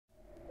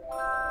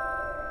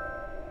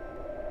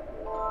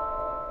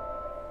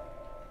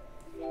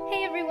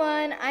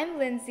I'm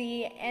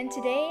Lindsay, and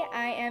today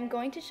I am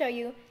going to show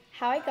you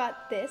how I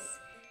got this.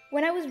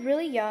 When I was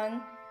really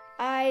young,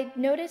 I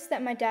noticed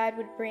that my dad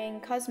would bring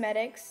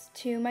cosmetics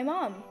to my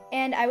mom,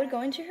 and I would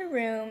go into her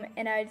room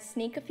and I'd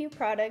sneak a few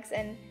products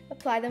and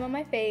apply them on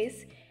my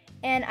face,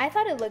 and I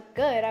thought it looked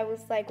good. I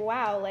was like,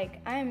 wow, like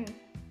I'm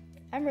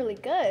really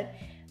good.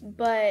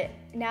 But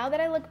now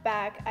that I look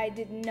back, I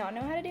did not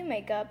know how to do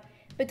makeup.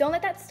 But don't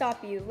let that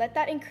stop you. Let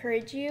that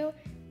encourage you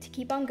to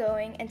keep on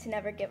going and to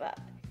never give up.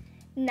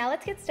 Now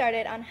let's get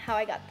started on how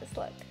I got this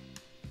look.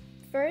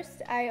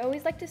 First, I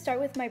always like to start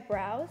with my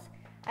brows.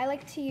 I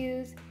like to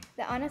use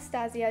the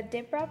Anastasia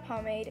Dip Brow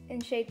Pomade in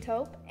shade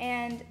Taupe,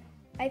 and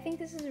I think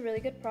this is a really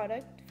good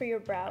product for your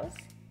brows.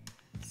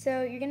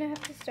 So you're gonna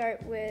have to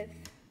start with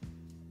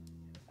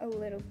a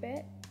little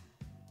bit.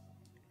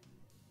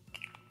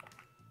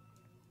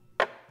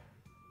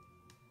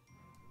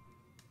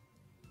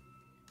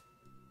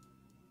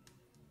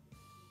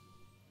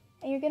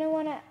 And you're gonna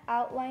wanna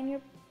outline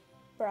your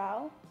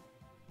brow,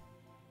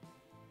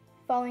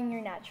 following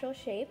your natural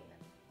shape.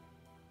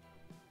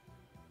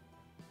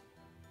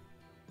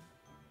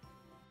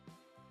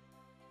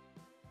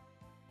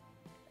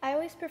 I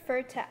always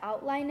prefer to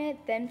outline it,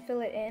 then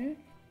fill it in.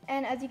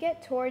 And as you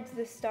get towards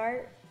the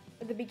start,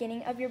 or the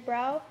beginning of your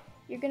brow,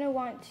 you're gonna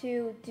want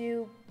to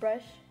do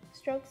brush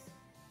strokes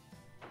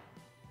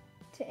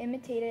to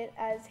imitate it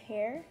as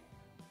hair.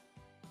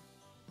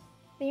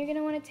 Then you're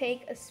gonna wanna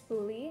take a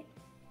spoolie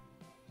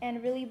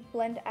and really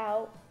blend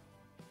out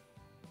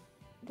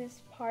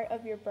this part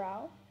of your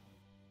brow.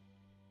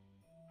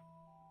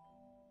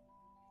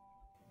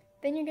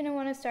 Then you're gonna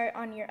wanna start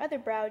on your other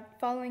brow,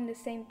 following the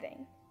same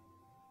thing.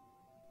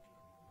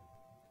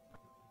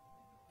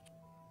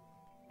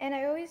 And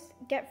I always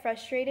get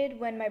frustrated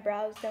when my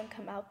brows don't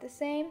come out the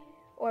same,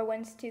 or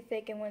one's too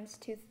thick and one's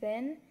too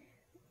thin.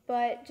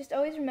 But just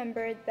always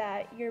remember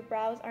that your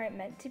brows aren't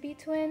meant to be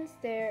twins,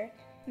 they're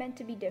meant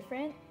to be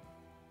different.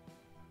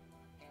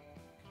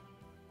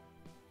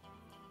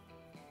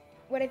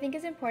 What I think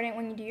is important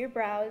when you do your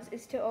brows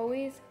is to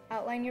always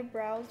outline your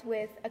brows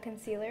with a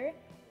concealer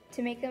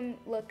to make them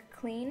look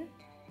clean.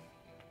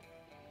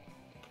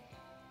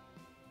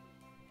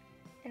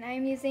 And I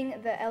am using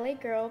the LA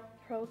Girl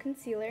Pro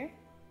Concealer.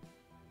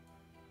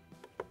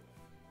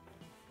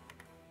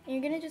 And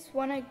you're gonna just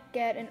wanna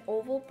get an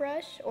oval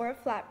brush or a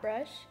flat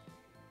brush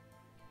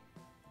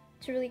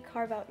to really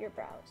carve out your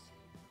brows.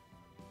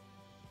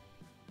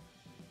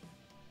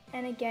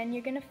 And again,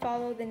 you're gonna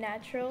follow the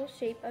natural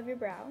shape of your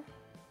brow.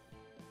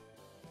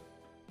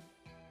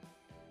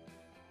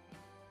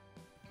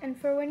 And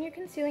for when you're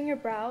concealing your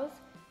brows,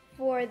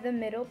 for the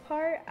middle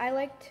part, I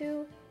like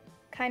to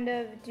kind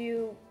of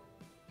do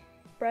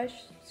brush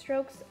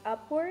strokes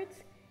upwards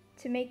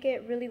to make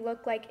it really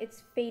look like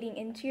it's fading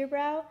into your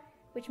brow,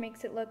 which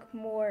makes it look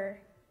more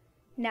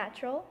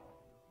natural.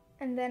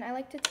 And then I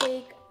like to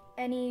take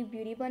any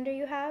beauty blender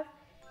you have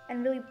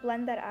and really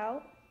blend that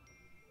out.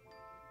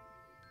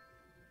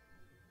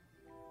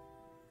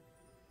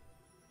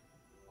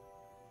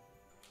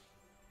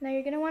 Now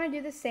you're gonna wanna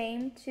do the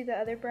same to the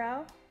other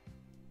brow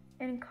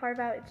and carve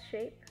out its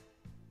shape.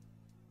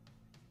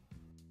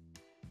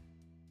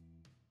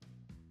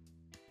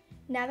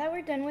 Now that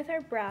we're done with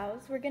our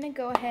brows, we're gonna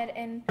go ahead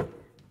and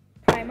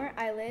prime our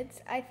eyelids.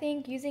 I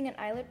think using an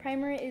eyelid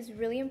primer is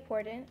really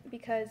important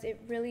because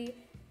it really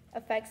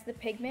affects the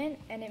pigment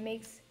and it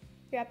makes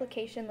your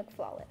application look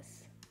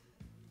flawless.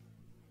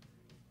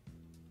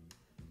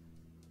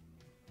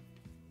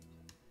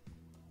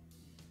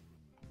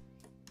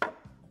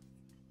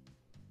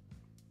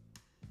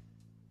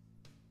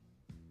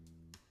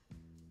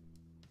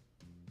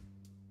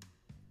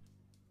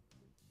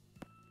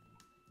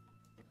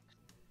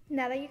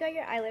 Now that you got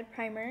your eyelid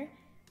primer,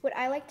 what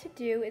I like to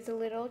do is a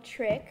little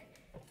trick.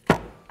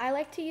 I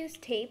like to use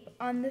tape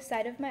on the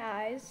side of my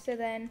eyes, so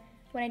then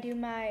when I do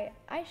my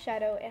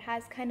eyeshadow, it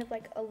has kind of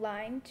like a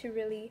line to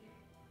really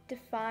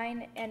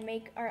define and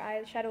make our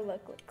eyeshadow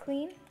look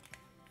clean.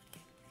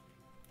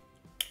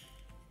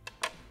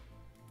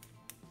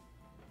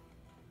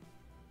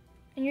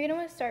 And you're gonna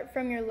wanna start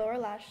from your lower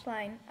lash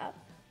line up.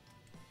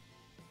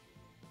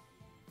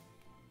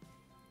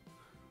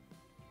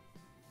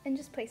 And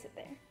just place it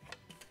there.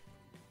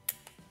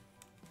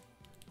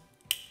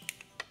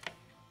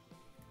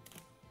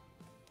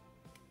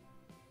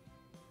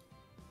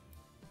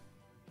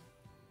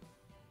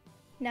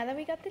 Now that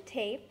we got the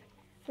tape,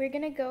 we're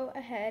gonna go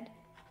ahead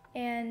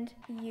and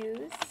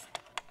use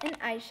an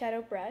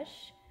eyeshadow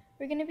brush.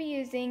 We're gonna be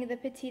using the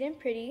Petite and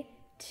Pretty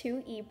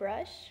 2E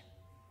brush.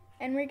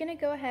 And we're gonna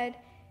go ahead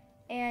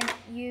and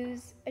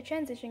use a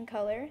transition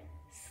color,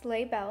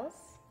 Sleigh Bells.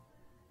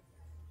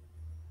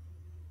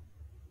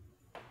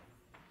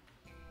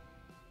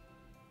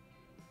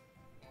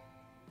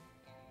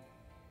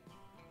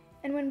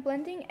 And when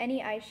blending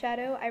any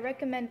eyeshadow, I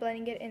recommend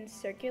blending it in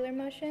circular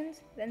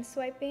motions, then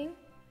swiping.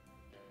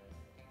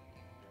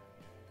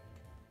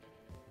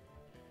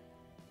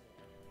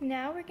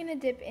 Now we're gonna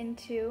dip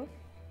into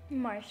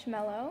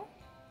Marshmallow.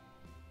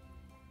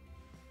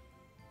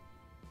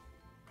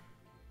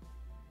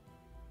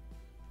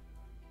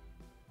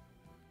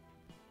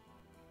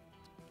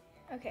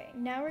 Okay,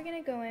 now we're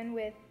gonna go in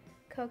with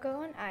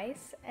Cocoa on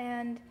Ice,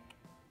 and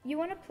you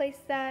wanna place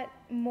that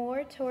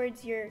more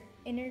towards your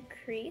inner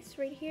crease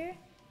right here,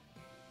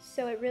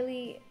 so it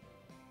really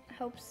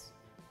helps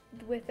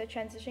with the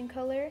transition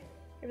color.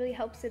 It really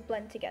helps it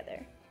blend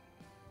together.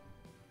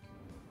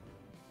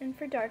 And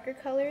for darker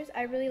colors,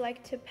 I really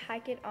like to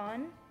pack it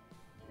on,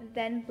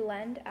 then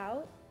blend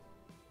out.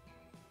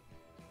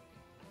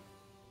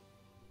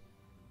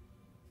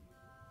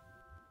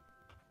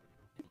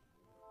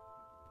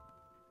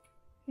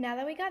 Now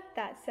that we got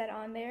that set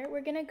on there,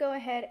 we're gonna go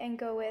ahead and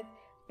go with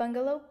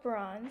Bungalow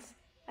Bronze.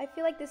 I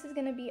feel like this is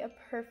gonna be a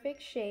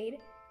perfect shade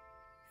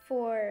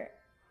for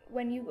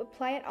when you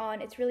apply it on.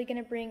 It's really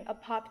gonna bring a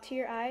pop to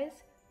your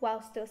eyes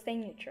while still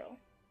staying neutral.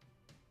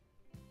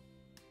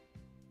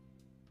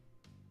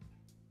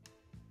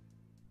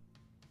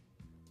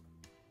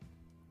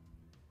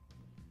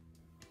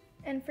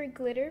 And for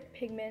glitter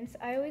pigments,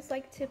 I always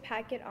like to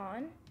pack it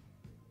on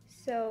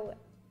so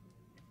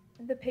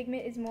the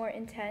pigment is more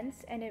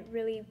intense and it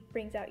really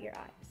brings out your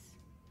eyes.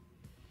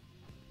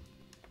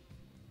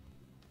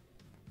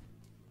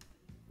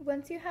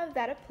 Once you have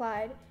that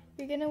applied,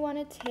 you're going to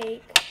want to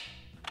take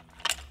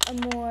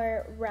a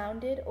more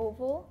rounded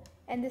oval,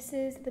 and this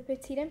is the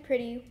Petite and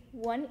Pretty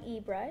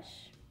 1E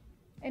brush,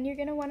 and you're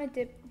going to want to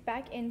dip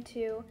back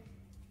into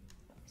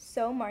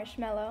So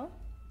Marshmallow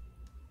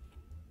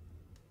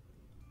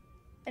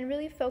and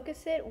really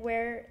focus it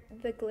where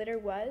the glitter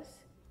was.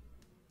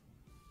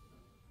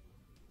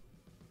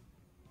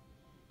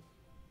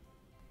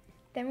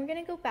 Then we're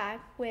going to go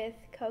back with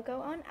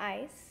Cocoa on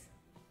Ice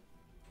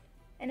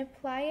and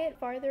apply it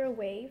farther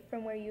away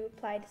from where you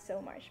applied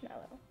So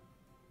Marshmallow.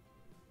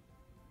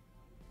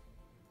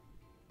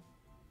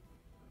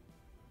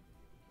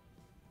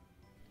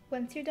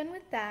 Once you're done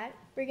with that,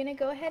 we're going to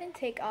go ahead and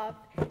take off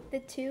the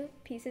 2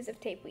 pieces of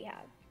tape we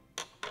have.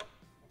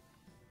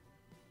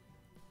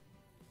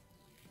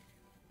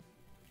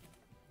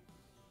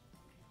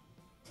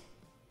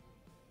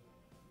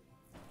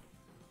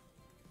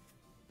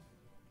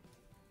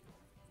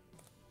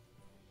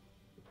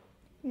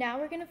 Now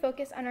we're going to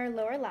focus on our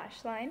lower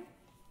lash line,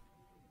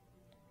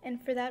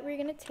 and for that we're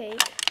going to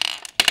take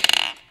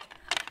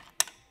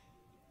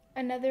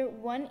another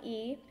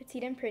 1E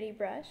Petite and Pretty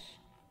brush,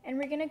 and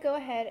we're going to go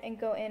ahead and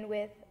go in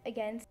with,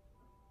 again,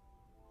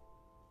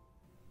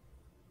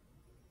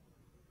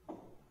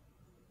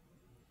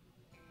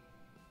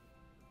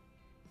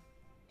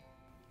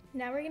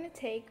 now we're going to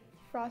take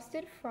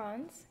Frosted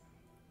Fronds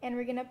and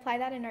we're going to apply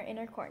that in our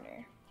inner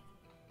corner.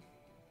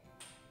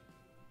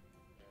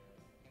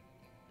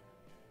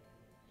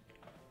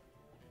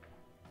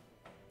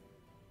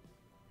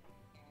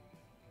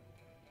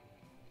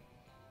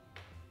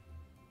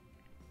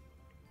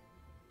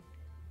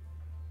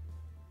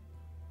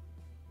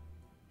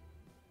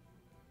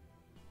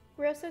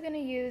 We're also going to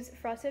use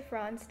Frosted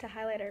Fronds to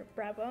highlight our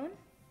brow bone.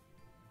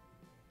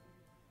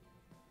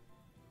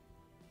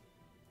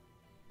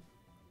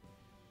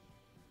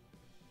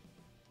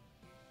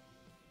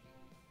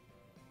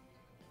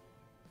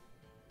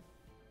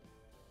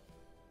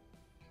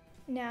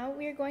 Now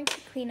we are going to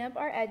clean up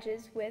our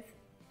edges with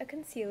a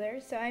concealer,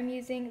 so I'm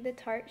using the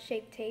Tarte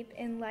Shape Tape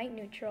in light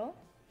neutral.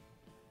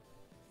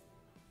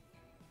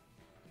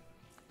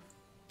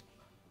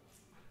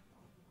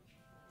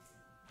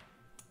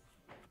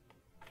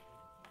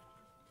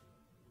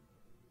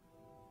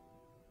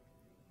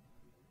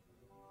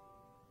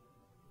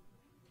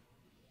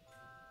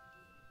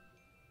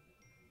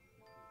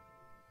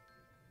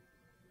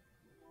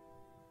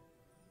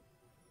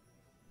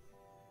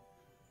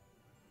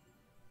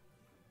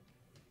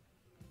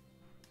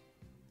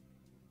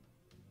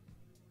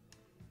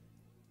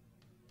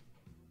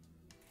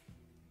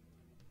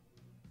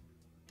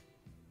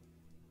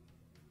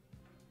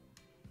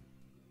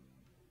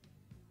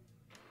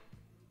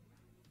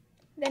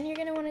 Then you're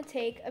going to want to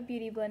take a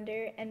beauty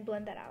blender and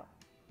blend that out.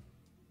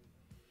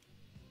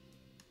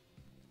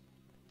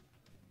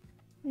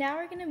 Now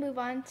we're going to move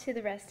on to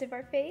the rest of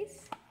our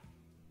face.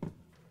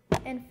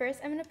 And first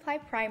I'm going to apply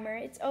primer.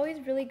 It's always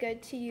really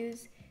good to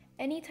use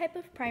any type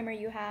of primer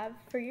you have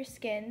for your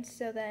skin,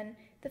 so then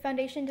the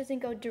foundation doesn't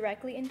go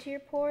directly into your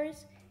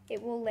pores,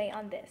 it will lay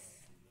on this.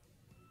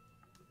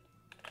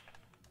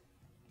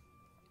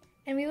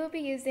 And we will be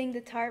using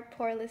the Tarte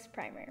Poreless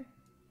Primer.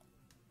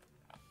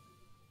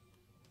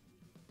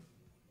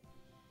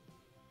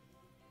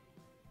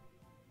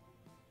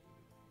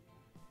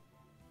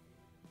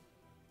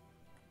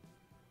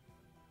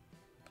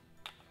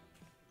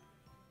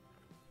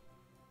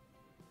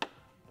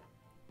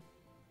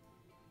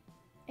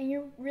 And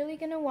you're really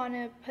going to want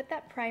to put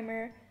that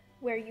primer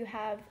where you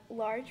have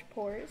large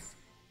pores.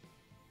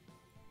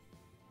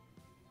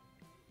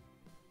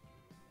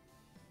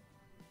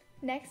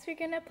 Next, we're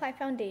going to apply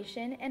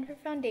foundation, and for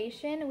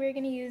foundation, we're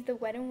going to use the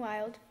Wet n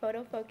Wild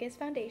Photo Focus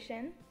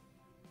Foundation.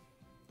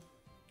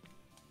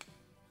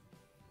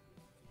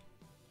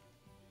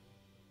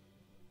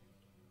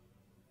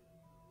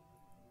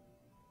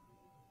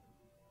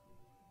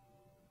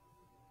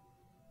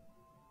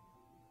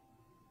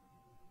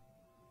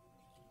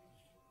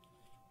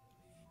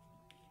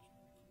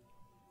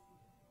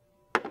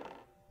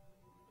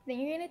 Then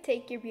you're going to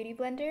take your beauty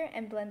blender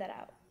and blend that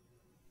out.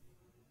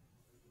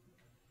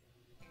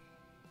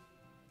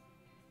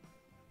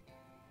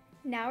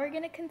 Now we're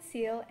going to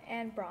conceal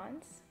and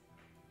bronze.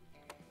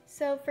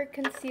 So for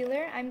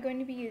concealer, I'm going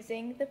to be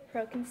using the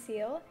Pro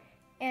Conceal,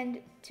 and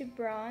to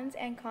bronze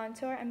and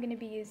contour, I'm going to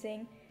be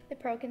using the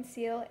Pro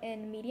Conceal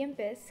in Medium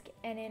Bisque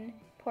and in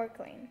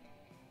Porcelain.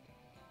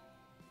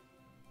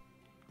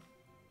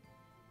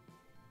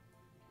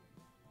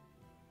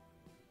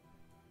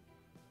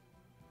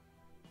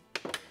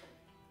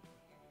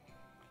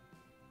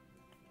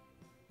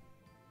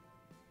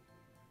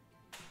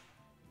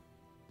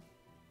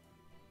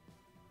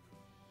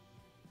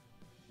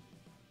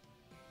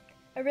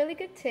 A really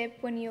good tip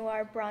when you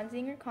are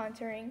bronzing or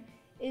contouring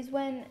is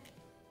when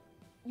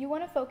you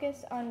want to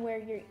focus on where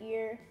your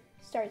ear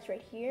starts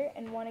right here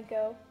and want to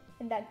go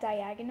in that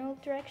diagonal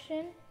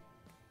direction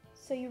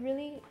so you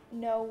really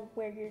know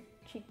where your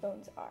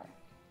cheekbones are.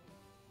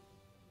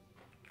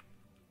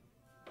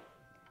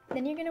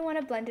 Then you're going to want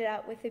to blend it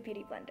out with a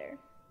beauty blender.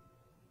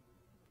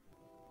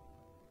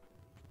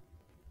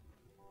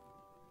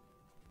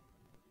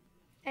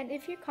 And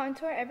if your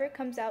contour ever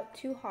comes out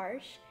too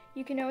harsh,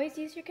 you can always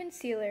use your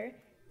concealer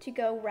to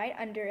go right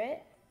under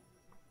it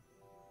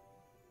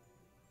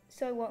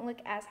so it won't look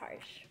as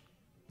harsh.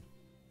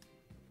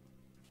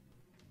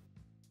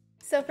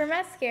 So for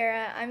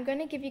mascara, I'm going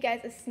to give you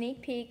guys a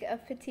sneak peek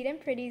of Petite and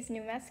Pretty's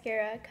new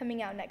mascara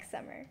coming out next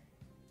summer.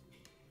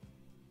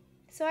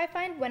 So I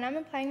find when I'm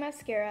applying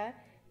mascara,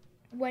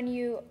 when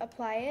you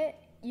apply it,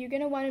 you're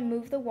going to want to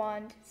move the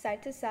wand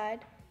side to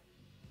side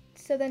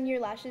so then your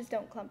lashes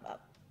don't clump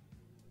up.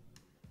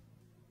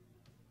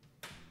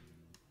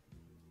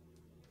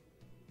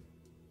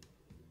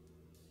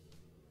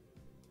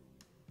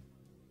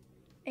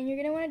 And you're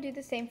going to want to do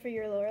the same for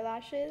your lower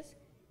lashes,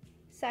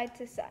 side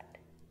to side.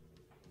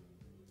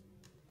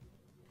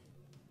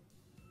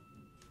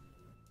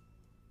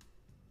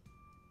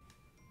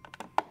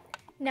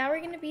 Now we're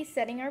going to be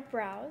setting our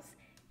brows,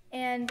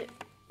 and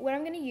what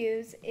I'm going to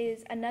use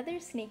is another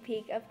sneak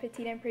peek of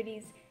Petite and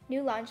Pretty's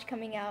new launch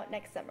coming out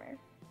next summer.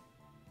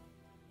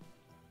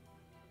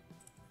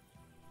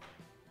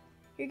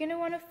 You're going to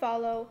want to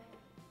follow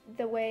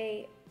the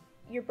way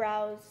your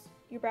brow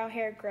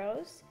hair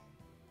grows.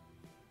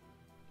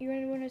 You're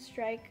going to want to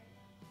strike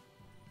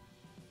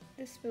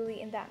the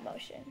spoolie in that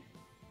motion.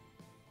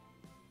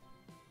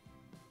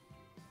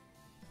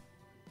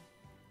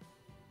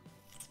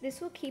 This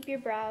will keep your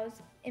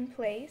brows in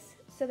place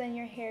so then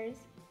your hairs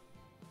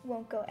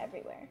won't go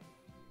everywhere.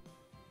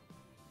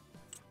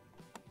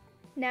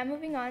 Now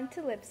moving on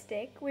to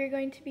lipstick, we're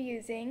going to be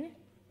using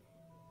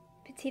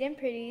Petite and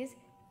Pretty's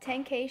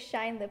 10K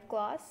Shine Lip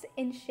Gloss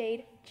in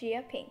shade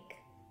Gia Pink.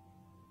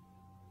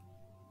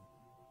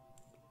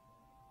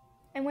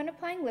 And when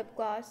applying lip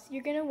gloss,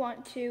 you're going to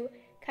want to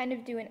kind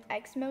of do an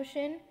X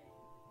motion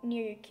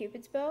near your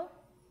cupid's bow.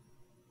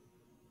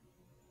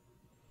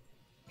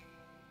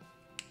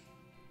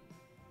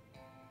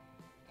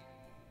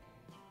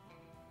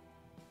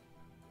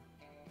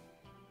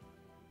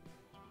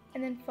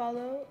 And then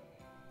follow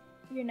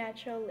your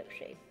natural lip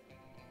shape.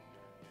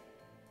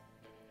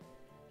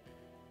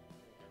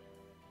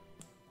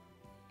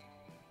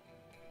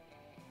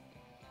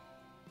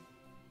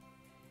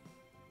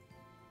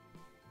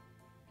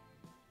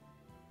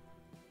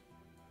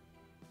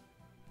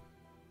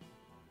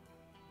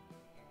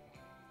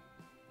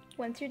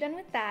 Once you're done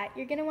with that,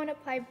 you're going to want to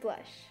apply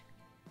blush.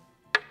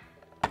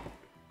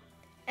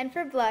 And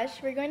for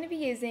blush, we're going to be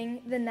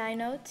using the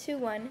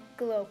 9021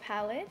 Glow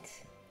Palette.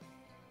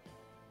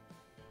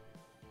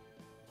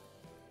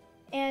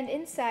 And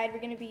inside,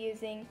 we're going to be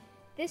using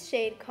this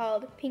shade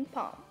called Pink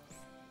Palms.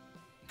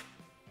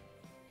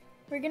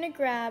 We're going to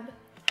grab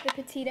the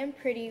Petite and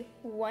Pretty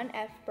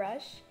 1F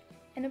brush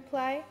and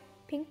apply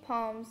Pink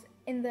Palms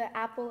in the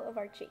apple of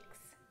our cheeks.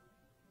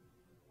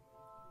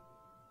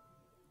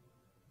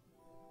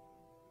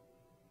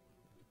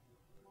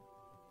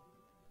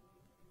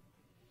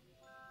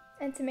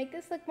 And to make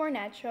this look more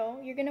natural,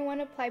 you're going to want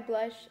to apply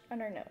blush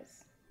on our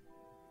nose.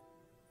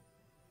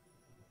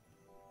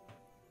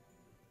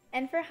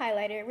 And for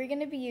highlighter, we're going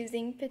to be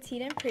using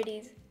Petite and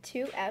Pretty's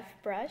 2F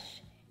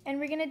brush, and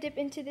we're going to dip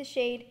into the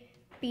shade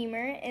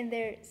Beamer in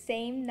their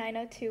same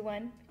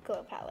 9021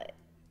 Glow Palette.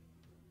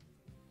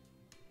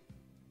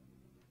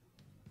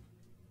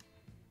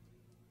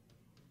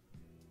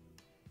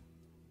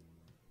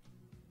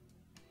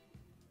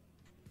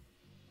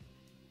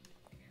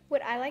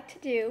 What I like to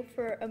do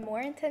for a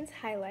more intense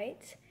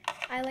highlight,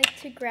 I like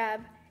to grab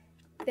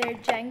their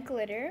Gen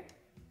Glitter.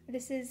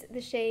 This is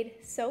the shade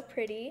So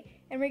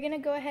Pretty, and we're going to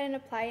go ahead and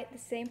apply it the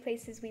same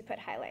places we put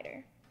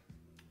highlighter.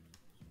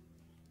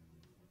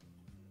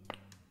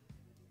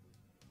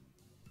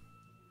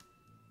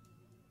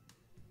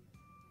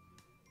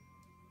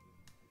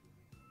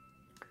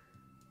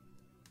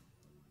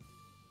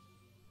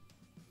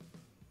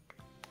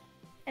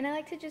 And I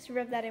like to just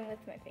rub that in with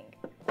my finger.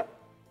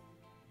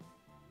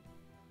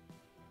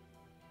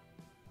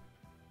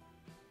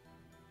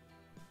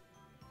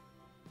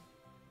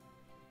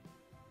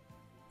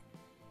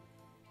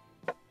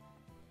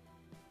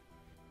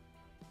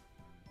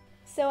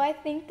 So I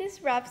think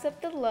this wraps up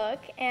the look,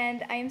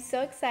 and I am so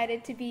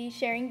excited to be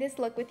sharing this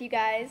look with you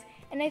guys,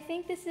 and I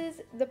think this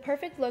is the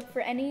perfect look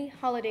for any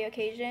holiday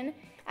occasion.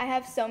 I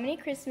have so many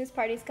Christmas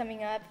parties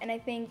coming up, and I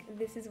think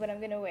this is what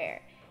I'm gonna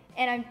wear.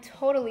 And I'm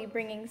totally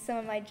bringing some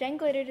of my Jen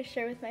glitter to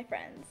share with my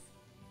friends.